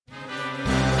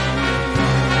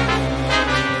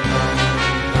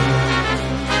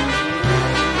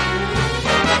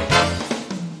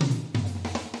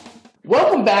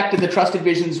back to the Trusted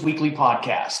Visions Weekly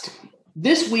Podcast.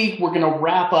 This week, we're going to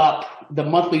wrap up the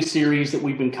monthly series that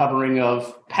we've been covering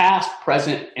of past,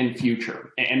 present, and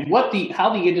future, and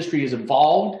how the industry has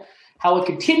evolved, how it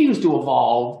continues to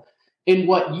evolve, and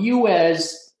what you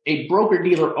as a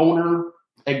broker-dealer owner,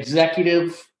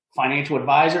 executive, financial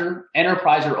advisor,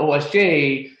 enterprise, or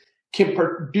OSJ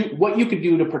what you can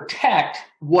do to protect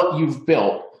what you've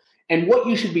built and what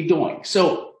you should be doing.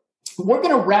 So we're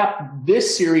going to wrap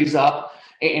this series up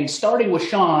and starting with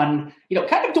Sean,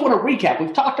 kind of doing a recap.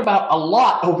 We've talked about a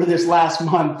lot over this last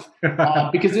month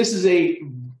because this is a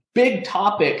big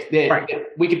topic that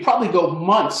we could probably go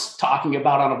months talking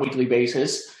about on a weekly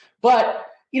basis. But,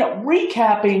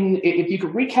 recapping, if you could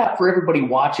recap for everybody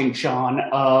watching, Sean,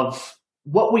 of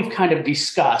what we've kind of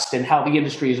discussed and how the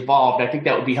industry has evolved, I think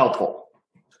that would be helpful.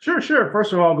 Sure.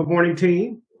 First of all, good morning,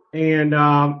 team. And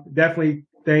definitely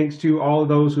thanks to all of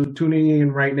those who are tuning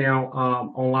in right now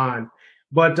online.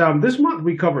 But this month,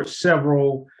 we covered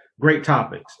several great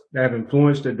topics that have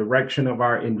influenced the direction of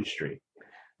our industry.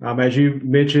 As you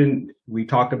mentioned, we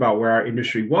talked about where our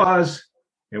industry was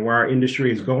and where our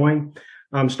industry is going,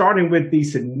 starting with the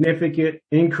significant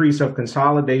increase of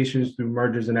consolidations through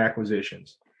mergers and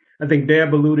acquisitions. I think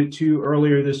Deb alluded to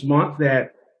earlier this month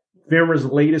that FINRA's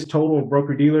latest total of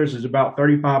broker-dealers is about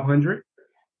 3,500.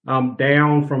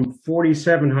 Down from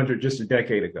 4,700 just a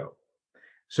decade ago.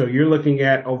 So you're looking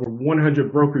at over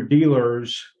 100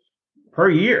 broker-dealers per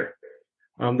year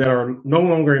that are no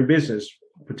longer in business,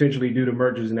 potentially due to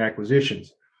mergers and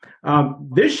acquisitions.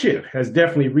 This shift has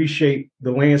definitely reshaped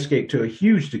the landscape to a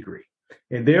huge degree.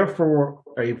 And therefore,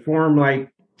 a firm like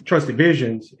Trusted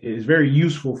Visions is very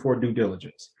useful for due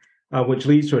diligence, which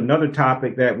leads to another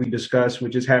topic that we discussed,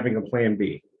 which is having a plan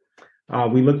B.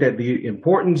 We looked at the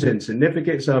importance and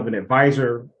significance of an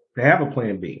advisor to have a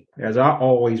plan B. As I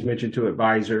always mention to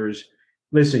advisors,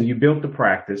 listen, you built the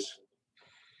practice.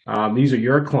 These are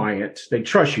your clients. They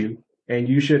trust you, and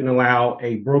you shouldn't allow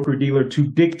a broker-dealer to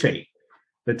dictate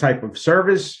the type of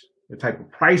service, the type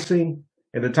of pricing,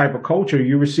 and the type of culture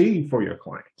you receive for your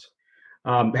clients.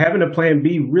 Having a plan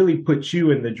B really puts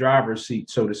you in the driver's seat,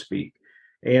 so to speak.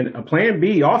 And a plan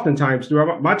B, oftentimes,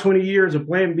 throughout my 20 years, a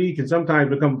plan B can sometimes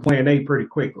become plan A pretty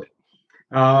quickly.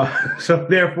 So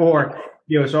therefore,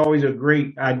 it's always a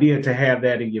great idea to have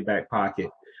that in your back pocket.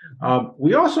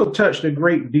 We also touched a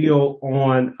great deal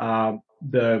on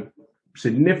the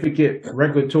significant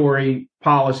regulatory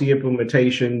policy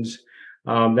implementations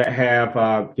that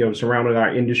have surrounded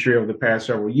our industry over the past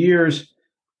several years,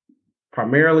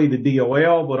 primarily the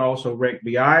DOL, but also Reg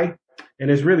BI,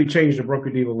 and it's really changed the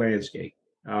broker-dealer landscape.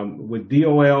 With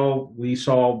DOL, we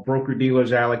saw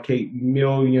broker-dealers allocate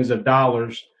millions of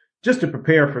dollars just to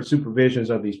prepare for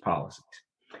supervisions of these policies.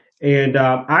 And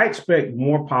I expect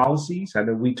more policies, I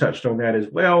know we touched on that as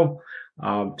well,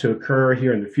 to occur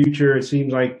here in the future. It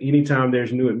seems like anytime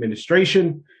there's new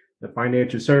administration, the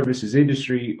financial services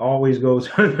industry always goes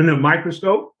under the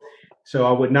microscope. So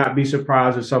I would not be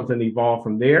surprised if something evolved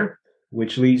from there,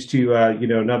 which leads to,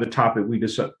 another topic we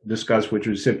discussed, which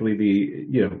was simply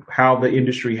how the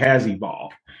industry has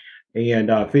evolved. And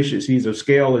efficiencies of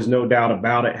scale, is no doubt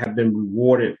about it, have been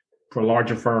rewarded for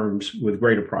larger firms with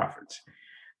greater profits.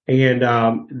 And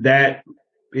that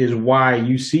is why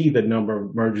you see the number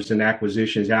of mergers and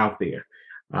acquisitions out there.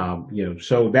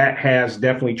 So that has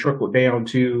definitely trickled down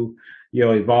to,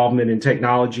 involvement in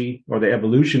technology, or the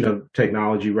evolution of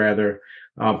technology, rather,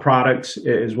 products,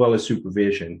 as well as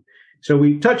supervision. So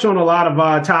we touched on a lot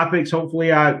of topics.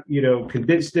 Hopefully I,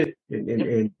 condensed it.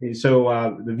 And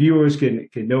so the viewers can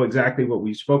know exactly what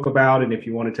we spoke about. And if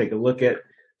you want to take a look at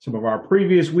some of our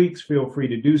previous weeks, feel free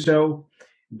to do so.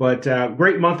 But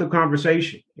great month of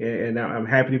conversation, and I'm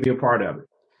happy to be a part of it.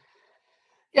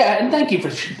 Yeah, and thank you for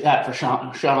that, for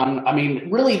Sean. I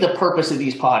mean, really the purpose of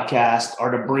these podcasts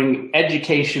are to bring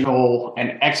educational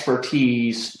and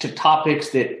expertise to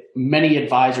topics that many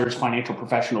advisors, financial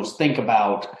professionals think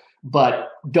about,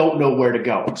 but don't know where to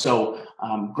go. So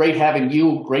great having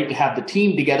you. Great to have the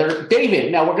team together.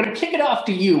 David, now we're going to kick it off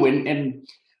to you. And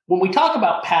when we talk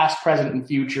about past, present, and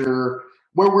future,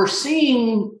 where we're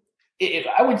seeing,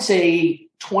 I would say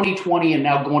 2020 and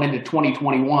now going into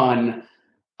 2021,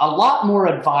 a lot more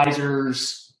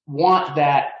advisors want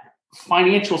that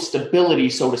financial stability,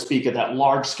 so to speak, of that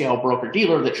large-scale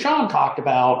broker-dealer that Sean talked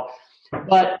about,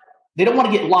 but they don't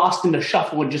want to get lost in the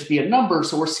shuffle and just be a number.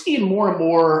 So we're seeing more and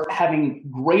more having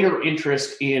greater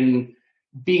interest in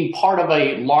being part of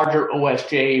a larger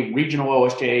OSJ, regional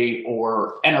OSJ,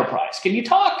 or enterprise. Can you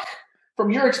talk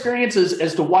from your experiences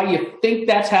as to why you think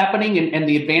that's happening and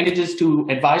the advantages to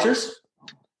advisors?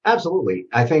 Absolutely.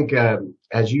 I think,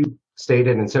 as you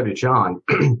stated, and so did John,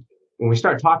 when we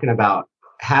start talking about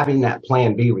having that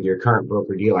plan B with your current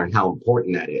broker dealer and how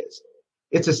important that is,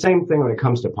 it's the same thing when it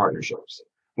comes to partnerships.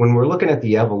 When we're looking at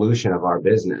the evolution of our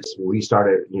business, we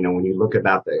started, when you look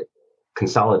about the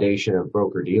consolidation of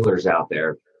broker dealers out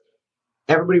there,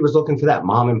 everybody was looking for that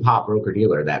mom and pop broker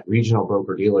dealer, that regional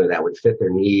broker dealer that would fit their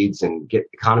needs and get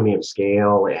economy of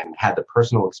scale and had the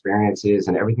personal experiences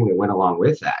and everything that went along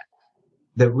with that.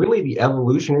 The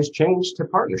evolution has changed to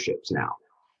partnerships now.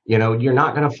 You're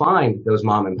not going to find those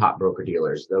mom and pop broker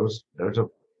dealers. Those are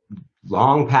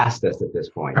long past us at this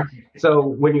point. So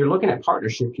when you're looking at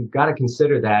partnership, you've got to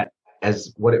consider that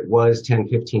as what it was 10,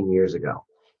 15 years ago.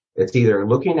 It's either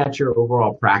looking at your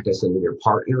overall practice and you're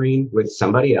partnering with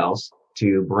somebody else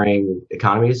to bring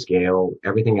economy of scale,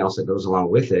 everything else that goes along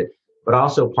with it, but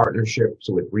also partnerships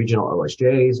with regional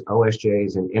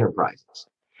OSJs, and enterprises.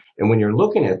 And when you're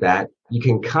looking at that, you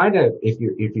can kind of, if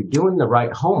you're doing the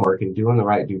right homework and doing the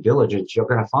right due diligence, you're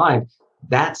going to find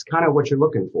that's kind of what you're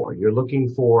looking for. You're looking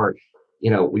for,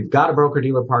 we've got a broker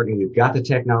dealer partner, we've got the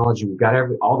technology, we've got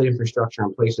all the infrastructure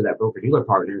in place for that broker dealer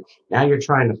partner. Now you're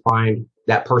trying to find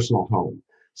that personal home,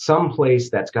 some place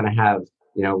that's going to have,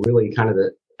 really kind of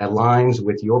aligns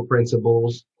with your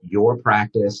principles, your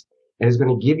practice, and is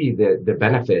going to give you the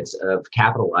benefits of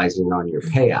capitalizing on your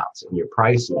payouts and your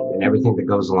pricing and everything that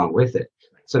goes along with it.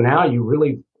 So now you've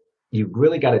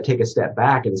really got to take a step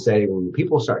back and say, when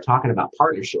people start talking about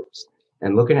partnerships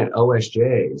and looking at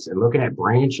OSJs and looking at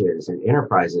branches and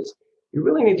enterprises, you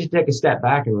really need to take a step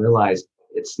back and realize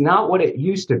it's not what it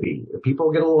used to be.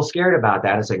 People get a little scared about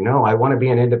that. It's like, no, I want to be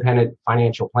an independent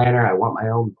financial planner. I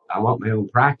want my own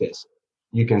practice.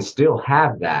 You can still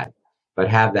have that, but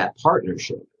have that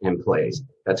partnership in place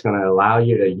that's going to allow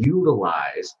you to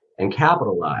utilize and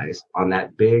capitalize on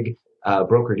that big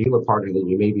broker dealer partner that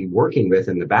you may be working with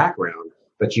in the background,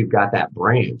 but you've got that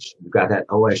branch, you've got that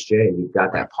OSJ, you've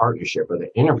got that partnership or the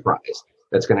enterprise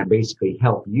that's going to basically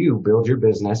help you build your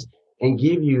business and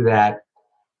give you that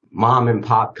mom and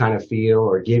pop kind of feel,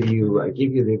 or give you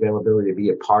the availability to be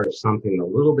a part of something a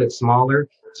little bit smaller,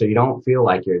 so you don't feel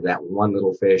like you're that one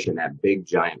little fish in that big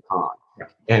giant pond. Yeah.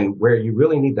 And where you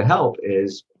really need the help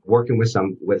is working with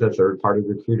a third party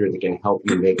recruiter that can help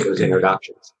you make those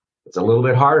introductions. It's a little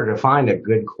bit harder to find a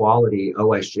good quality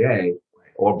OSJ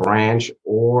or branch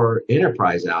or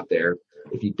enterprise out there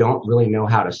if you don't really know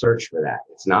how to search for that.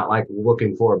 It's not like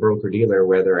looking for a broker dealer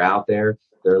where they're out there.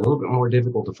 They're a little bit more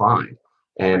difficult to find.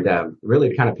 And really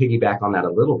to kind of piggyback on that a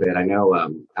little bit, I know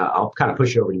I'll kind of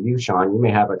push it over to you, Sean. You may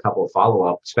have a couple of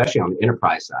follow-up, especially on the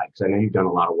enterprise side, because I know you've done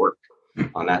a lot of work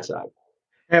on that side.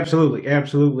 Absolutely.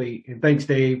 And thanks,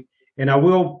 Dave. And I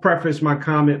will preface my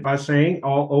comment by saying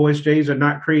all OSJs are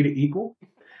not created equal.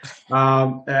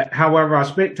 However, I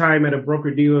spent time at a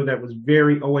broker dealer that was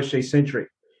very OSJ centric.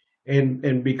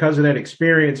 And because of that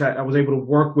experience, I was able to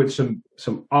work with some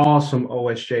awesome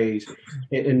OSJs.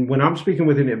 And when I'm speaking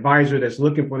with an advisor that's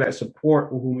looking for that support,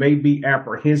 who may be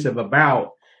apprehensive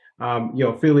about,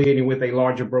 affiliating with a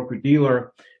larger broker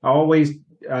dealer, I always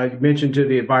mention to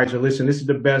the advisor, listen, this is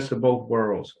the best of both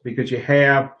worlds, because you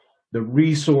have the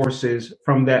resources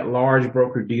from that large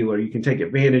broker dealer. You can take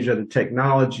advantage of the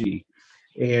technology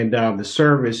and the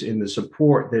service and the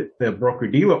support that the broker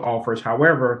dealer offers.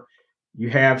 However, you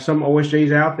have some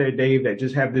OSJs out there, Dave, that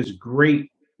just have this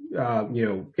great,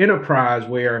 enterprise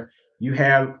where you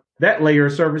have that layer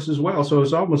of service as well. So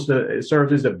it's almost it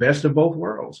serves as the best of both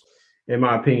worlds, in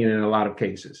my opinion, in a lot of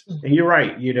cases. Mm-hmm. And you're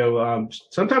right.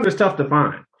 Sometimes it's tough to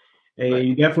find, and right.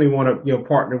 You definitely want to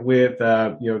partner with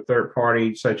third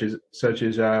party such as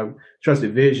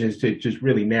Trusted Visions to just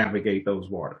really navigate those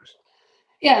waters.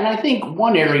 Yeah, and I think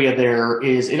one area there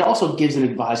is it also gives an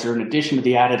advisor, in addition to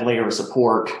the added layer of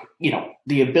support,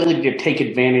 the ability to take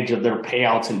advantage of their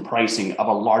payouts and pricing of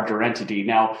a larger entity.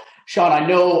 Now, Sean, I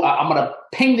know I'm going to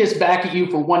ping this back at you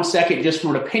for 1 second, just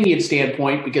from an opinion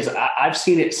standpoint, because I've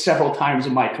seen it several times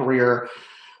in my career.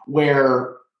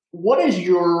 What is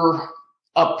your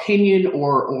opinion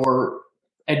or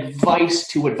advice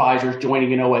to advisors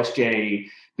joining an OSJ?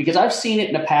 Because I've seen it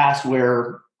in the past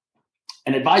where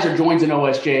an advisor joins an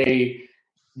OSJ,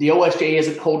 the OSJ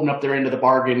isn't holding up their end of the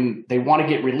bargain. They want to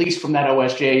get released from that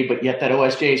OSJ, but yet that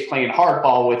OSJ is playing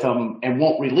hardball with them and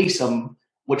won't release them,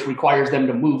 which requires them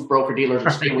to move broker dealers or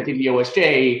stay within the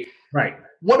OSJ. Right.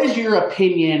 What is your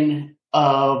opinion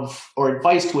or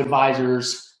advice to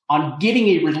advisors on getting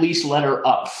a release letter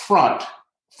up front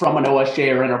from an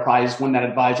OSJ or enterprise when that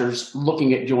advisor's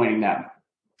looking at joining them?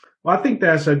 Well, I think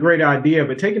that's a great idea,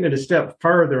 but taking it a step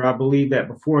further, I believe that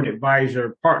before an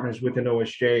advisor partners with an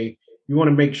OSJ, you want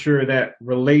to make sure that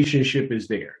relationship is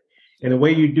there. And the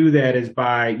way you do that is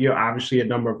by, obviously a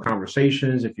number of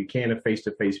conversations. If you can, a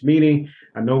face-to-face meeting.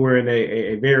 I know we're in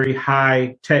a very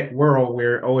high tech world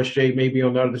where OSJ may be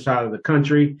on the other side of the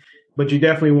country, but you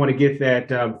definitely want to get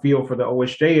that feel for the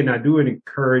OSJ. And I do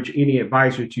encourage any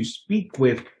advisor to speak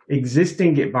with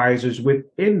existing advisors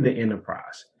within the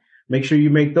enterprise. Make sure you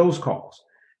make those calls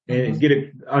and get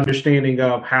an understanding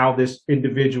of how this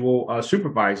individual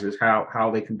supervises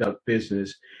how they conduct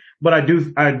business. But I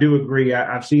do agree.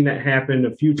 I've seen that happen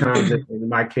a few times in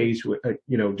my case, with,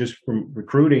 just from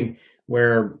recruiting,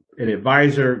 where an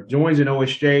advisor joins an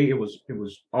OSJ. It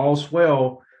was all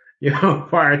swell,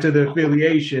 prior to the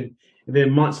affiliation. And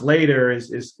then months later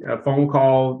is a phone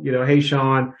call, hey,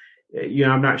 Sean,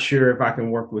 I'm not sure if I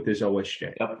can work with this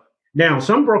OSJ. Yep. Now,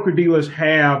 some broker dealers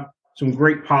have some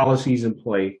great policies in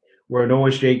play where an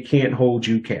OSJ can't hold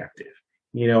you captive.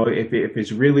 If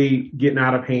it's really getting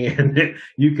out of hand,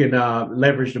 you can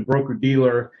leverage the broker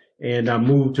dealer and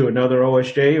move to another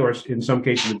OSJ, or in some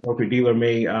cases, the broker dealer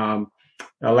may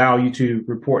allow you to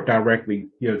report directly,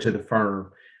 to the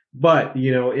firm. But,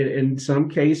 in some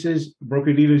cases,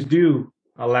 broker dealers do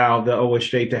allow the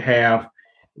OSJ to have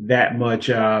that much,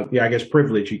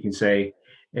 privilege, you can say.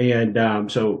 And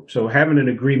so having an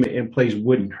agreement in place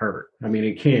wouldn't hurt. I mean,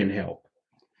 it can help.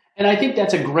 And I think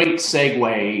that's a great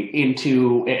segue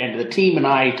into, and the team and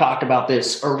I talked about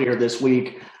this earlier this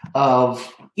week,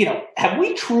 of, have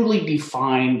we truly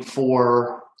defined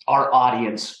for our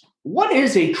audience what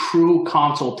is a true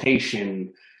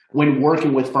consultation when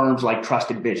working with firms like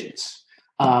Trusted Visions?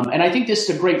 And I think this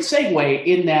is a great segue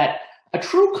in that a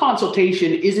true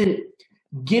consultation isn't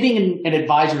getting an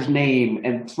advisor's name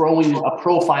and throwing a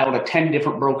profile to 10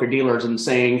 different broker dealers and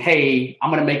saying, hey, I'm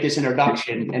going to make this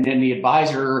introduction. And then the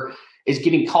advisor is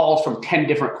getting calls from 10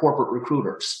 different corporate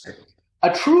recruiters.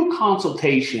 A true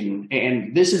consultation,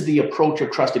 and this is the approach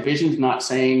of Trusted Visions, not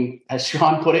saying, as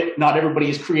Sean put it, not everybody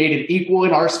is created equal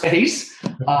in our space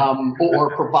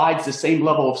or provides the same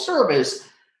level of service,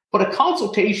 but a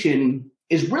consultation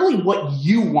is really what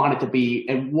you want it to be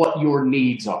and what your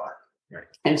needs are. Right.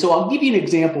 And so I'll give you an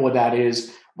example of that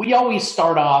is we always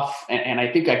start off, and I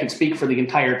think I can speak for the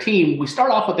entire team, we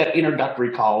start off with that introductory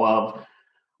call of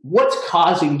what's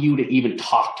causing you to even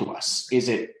talk to us? Is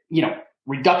it,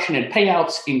 reduction in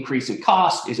payouts, increase in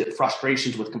cost? Is it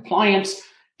frustrations with compliance?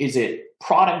 Is it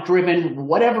product driven?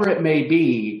 Whatever it may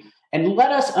be. And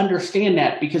let us understand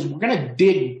that, because we're going to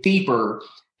dig deeper.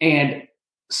 And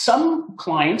some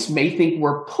clients may think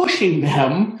we're pushing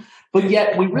them, but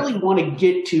yet we really want to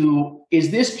get to, is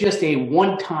this just a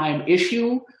one-time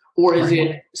issue, or is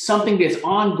it something that's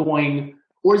ongoing,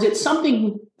 or is it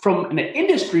something from an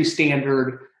industry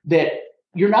standard that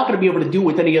you're not going to be able to do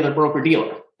with any other broker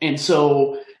dealer? And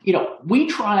so, we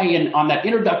try and on that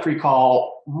introductory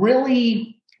call,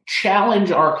 really challenge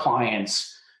our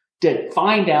clients to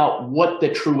find out what the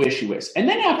true issue is. And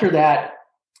then after that,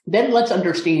 then let's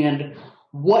understand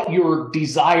what your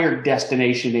desired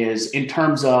destination is in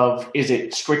terms of, is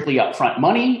it strictly upfront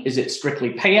money? Is it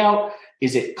strictly payout?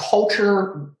 Is it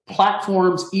culture,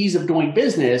 platforms, ease of doing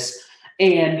business?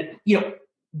 And,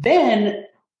 then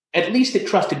at least at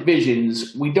Trusted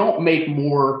Visions, we don't make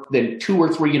more than 2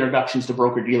 or 3 introductions to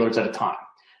broker dealers at a time.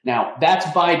 Now, that's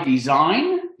by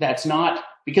design. That's not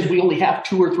because we only have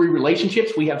 2 or 3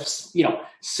 relationships. We have,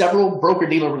 several broker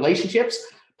dealer relationships,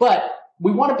 but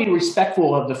we want to be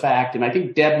respectful of the fact, and I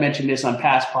think Deb mentioned this on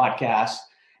past podcasts,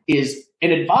 is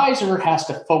an advisor has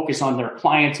to focus on their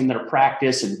clients and their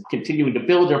practice and continuing to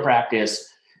build their practice.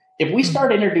 If we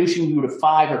start introducing you to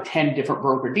 5 or 10 different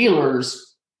broker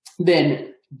dealers, then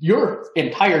your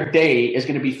entire day is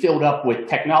going to be filled up with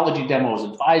technology demos,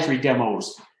 advisory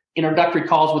demos, introductory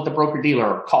calls with the broker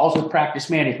dealer, calls with practice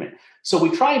management. So we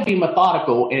try and be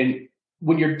methodical. And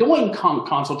when you're doing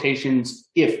consultations,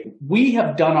 if we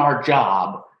have done our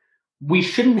job, we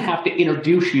shouldn't have to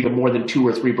introduce you to more than 2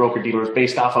 or 3 broker dealers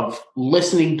based off of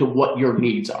listening to what your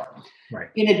needs are. Right.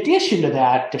 In addition to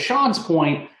that, to Sean's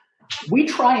point, we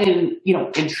try and,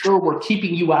 ensure we're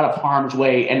keeping you out of harm's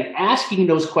way and asking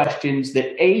those questions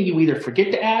that you either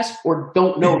forget to ask or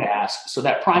don't know to ask. So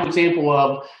that prime example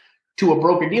of, to a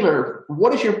broker dealer,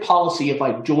 what is your policy if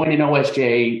I join an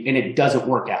OSJ and it doesn't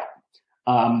work out?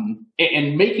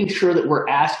 And making sure that we're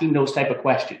asking those type of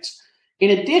questions.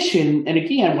 In addition, and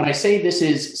again, when I say this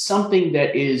is something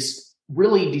that is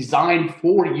really designed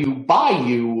for you, by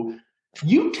you,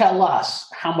 you tell us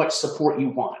how much support you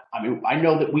want. I mean, I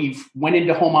know that we've went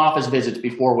into home office visits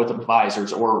before with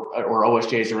advisors or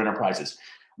OSJs or enterprises.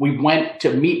 We went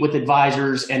to meet with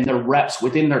advisors and their reps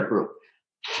within their group.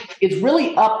 It's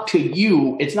really up to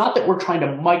you. It's not that we're trying to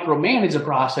micromanage the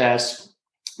process,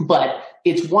 but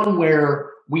it's one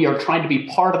where we are trying to be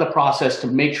part of the process to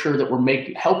make sure that we're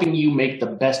helping you make the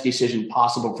best decision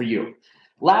possible for you.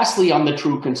 Lastly, on the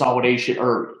true consolidation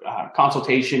or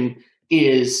consultation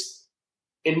is,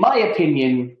 in my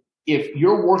opinion, if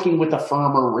you're working with a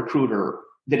firm or a recruiter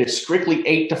that is strictly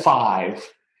 8 to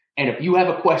 5, and if you have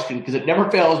a question, because it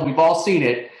never fails, we've all seen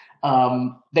it,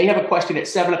 they have a question at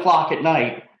 7 o'clock at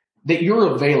night, that you're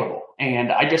available.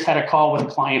 And I just had a call with a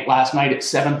client last night at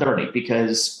 7:30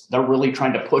 because they're really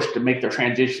trying to push to make their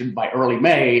transition by early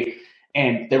May.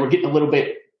 And they were getting a little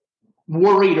bit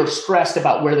worried or stressed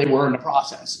about where they were in the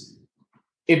process.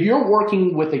 If you're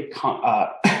working with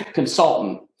a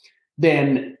consultant,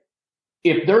 then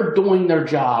if they're doing their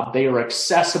job, they are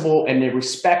accessible and they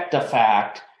respect the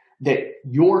fact that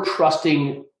you're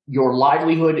trusting your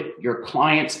livelihood, your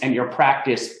clients, and your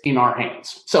practice in our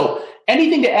hands. So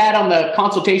anything to add on the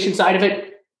consultation side of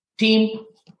it, team?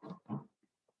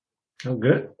 Oh,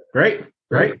 good. Great.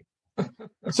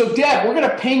 So Deb, we're going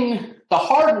to ping the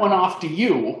hard one off to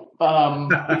you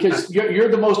because you're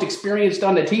the most experienced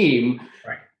on the team.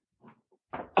 Right.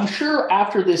 I'm sure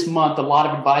after this month, a lot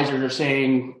of advisors are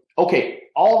saying, okay,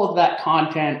 all of that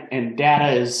content and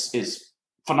data is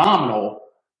phenomenal,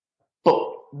 but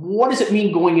what does it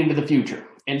mean going into the future?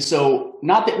 And so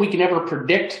not that we can ever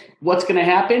predict what's going to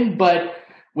happen, but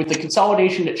with the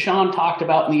consolidation that Sean talked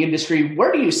about in the industry,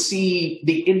 where do you see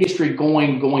the industry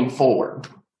going forward?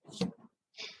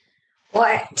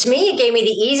 Well, to me, it gave me the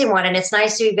easy one, and it's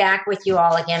nice to be back with you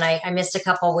all again. I missed a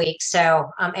couple of weeks, so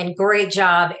and great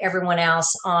job, everyone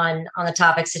else, on the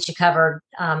topics that you covered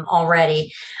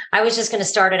already. I was just going to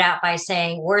start it out by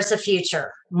saying, where's the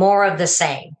future? More of the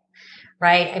same,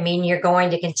 right? I mean, you're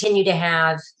going to continue to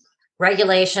have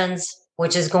regulations,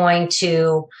 which is going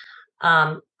to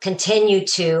continue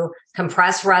to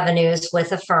compress revenues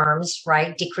with the firms,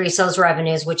 right? Decrease those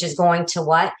revenues, which is going to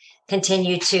what?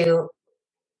 Continue to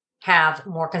have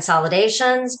more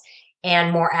consolidations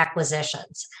and more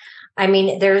acquisitions. I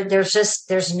mean,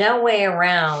 there's no way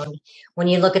around when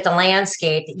you look at the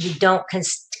landscape that you don't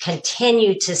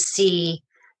continue to see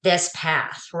this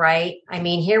path, right? I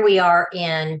mean, here we are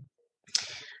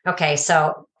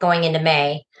so going into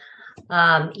May,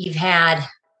 you've had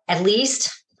at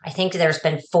least, I think there's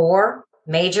been 4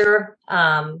 major,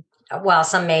 some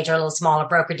major, a little smaller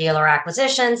broker-dealer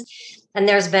acquisitions. And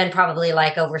there's been probably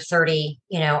like over 30,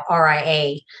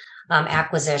 RIA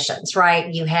acquisitions,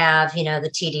 right? You have, the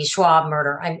TD Schwab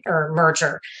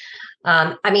merger.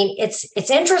 I mean, it's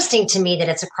interesting to me that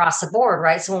it's across the board,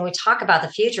 right? So when we talk about the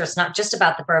future, it's not just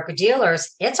about the broker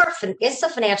dealers. It's the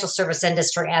financial service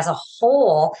industry as a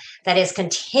whole that is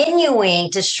continuing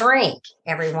to shrink,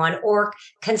 everyone, or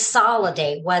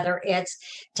consolidate, whether it's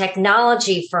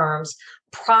technology firms,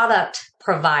 product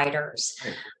providers,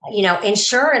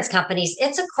 insurance companies.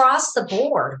 It's across the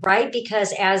board, right?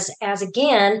 Because as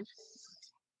again,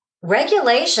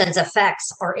 regulations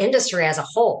affects our industry as a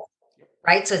whole,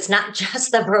 right? So it's not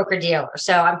just the broker dealer.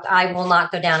 So I will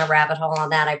not go down a rabbit hole on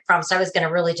that. I promise I was going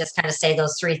to really just kind of say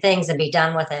those 3 things and be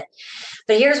done with it.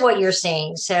 But here's what you're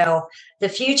seeing. So the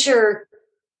future,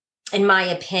 in my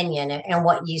opinion, and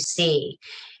what you see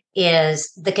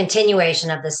is the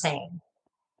continuation of the same.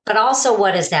 But also,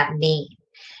 what does that mean?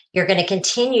 You're going to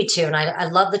continue to, and I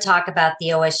love the talk about the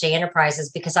OSJ enterprises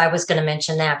because I was going to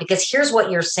mention that, because here's what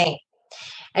you're seeing.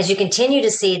 As you continue to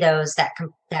see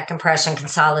that compression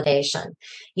consolidation,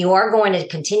 you are going to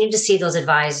continue to see those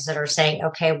advisors that are saying,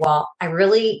 okay, well, I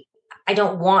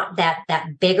don't want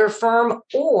that bigger firm,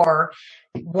 or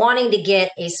wanting to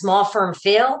get a small firm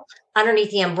feel underneath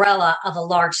the umbrella of a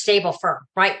large stable firm,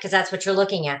 right? Because that's what you're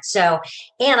looking at. So,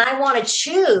 and I want to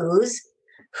choose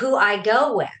who I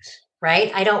go with, right?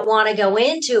 I don't want to go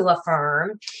into a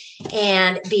firm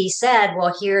and be said,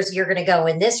 well, you're going to go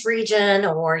in this region,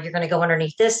 or you're going to go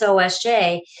underneath this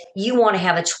OSJ. You want to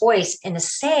have a choice and a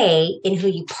say in who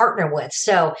you partner with.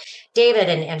 So David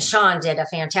and Sean did a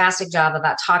fantastic job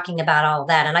about talking about all of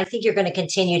that. And I think you're going to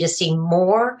continue to see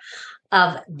more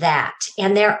of that.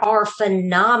 And there are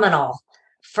phenomenal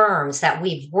firms that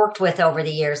we've worked with over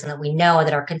the years and that we know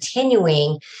that are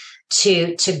continuing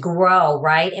to grow,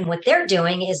 right? And what they're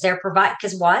doing is they're providing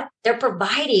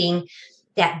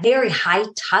that very high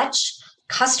touch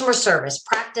customer service,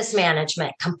 practice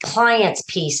management, compliance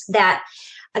piece that,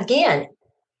 again,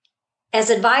 as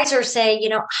advisors say,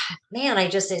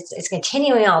 it's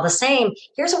continuing all the same.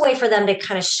 Here's a way for them to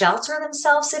kind of shelter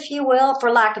themselves, if you will,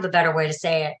 for lack of a better way to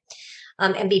say it,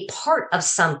 and be part of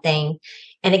something.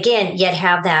 And again, yet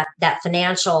have that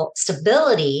financial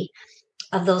stability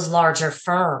of those larger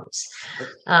firms.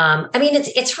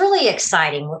 It's really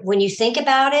exciting when you think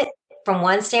about it. from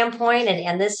one standpoint,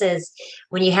 and this is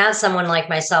when you have someone like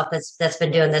myself that's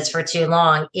been doing this for too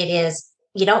long, it is,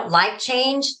 you don't like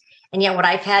change. And yet what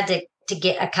I've had to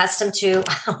get accustomed to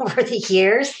over the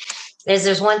years is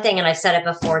there's one thing, and I've said it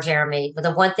before, Jeremy, but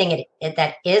the one thing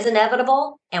that is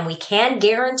inevitable and we can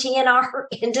guarantee in our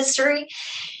industry,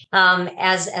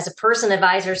 as a person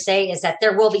advisors say, is that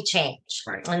there will be change.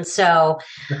 Right. And so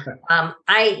again,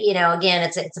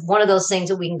 it's one of those things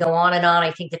that we can go on and on.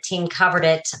 I think the team covered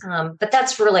it. But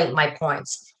that's really my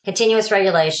points. Continuous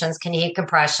regulations, continued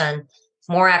compression,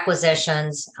 more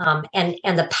acquisitions, and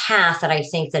the path that I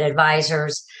think that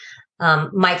advisors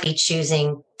might be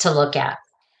choosing to look at.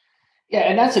 Yeah,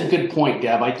 and that's a good point,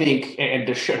 Deb. I think, and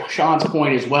to Sean's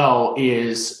point as well,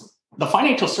 is the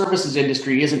financial services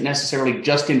industry isn't necessarily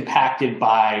just impacted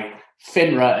by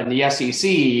FINRA and the SEC.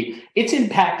 It's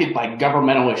impacted by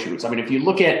governmental issues. I mean, if you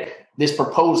look at this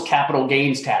proposed capital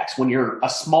gains tax, when you're a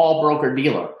small broker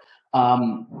dealer,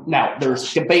 now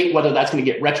there's debate whether that's going to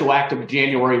get retroactive to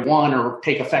January 1 or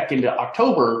take effect into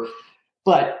October.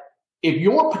 But if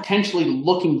you're potentially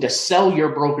looking to sell your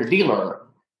broker dealer,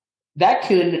 that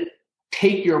can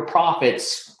take your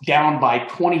profits down by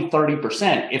 20,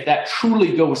 30% if that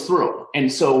truly goes through.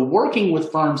 And so working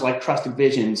with firms like Trusted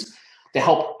Visions to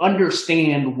help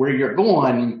understand where you're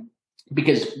going,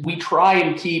 because we try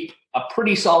and keep a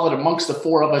pretty solid, amongst the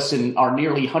four of us in our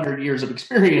nearly 100 years of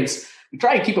experience, we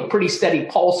try to keep a pretty steady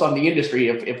pulse on the industry.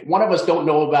 If one of us don't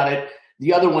know about it,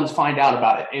 the other ones find out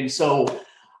about it. And so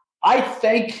I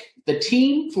thank the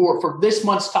team for this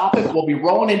month's topic. We'll be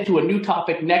rolling into a new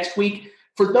topic next week.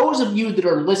 For those of you that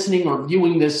are listening or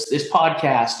viewing this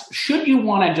podcast, should you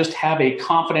want to just have a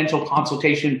confidential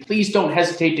consultation, please don't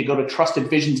hesitate to go to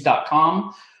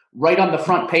trustedvisions.com. Right on the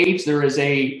front page, there is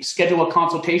a schedule a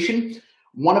consultation.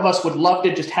 One of us would love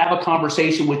to just have a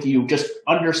conversation with you, just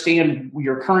understand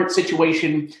your current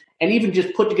situation, and even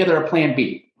just put together a plan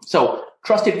B. So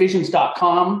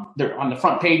trustedvisions.com, there on the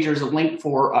front page, there's a link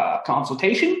for a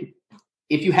consultation.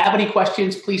 If you have any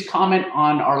questions, please comment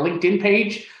on our LinkedIn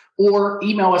page or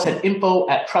email us at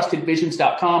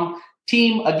info@trustedvisions.com.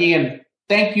 Team, again,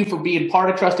 thank you for being part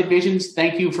of Trusted Visions.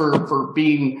 Thank you for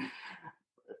being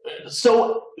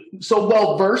so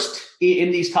well versed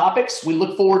in these topics. We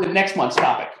look forward to next month's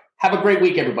topic. Have a great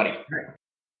week, everybody.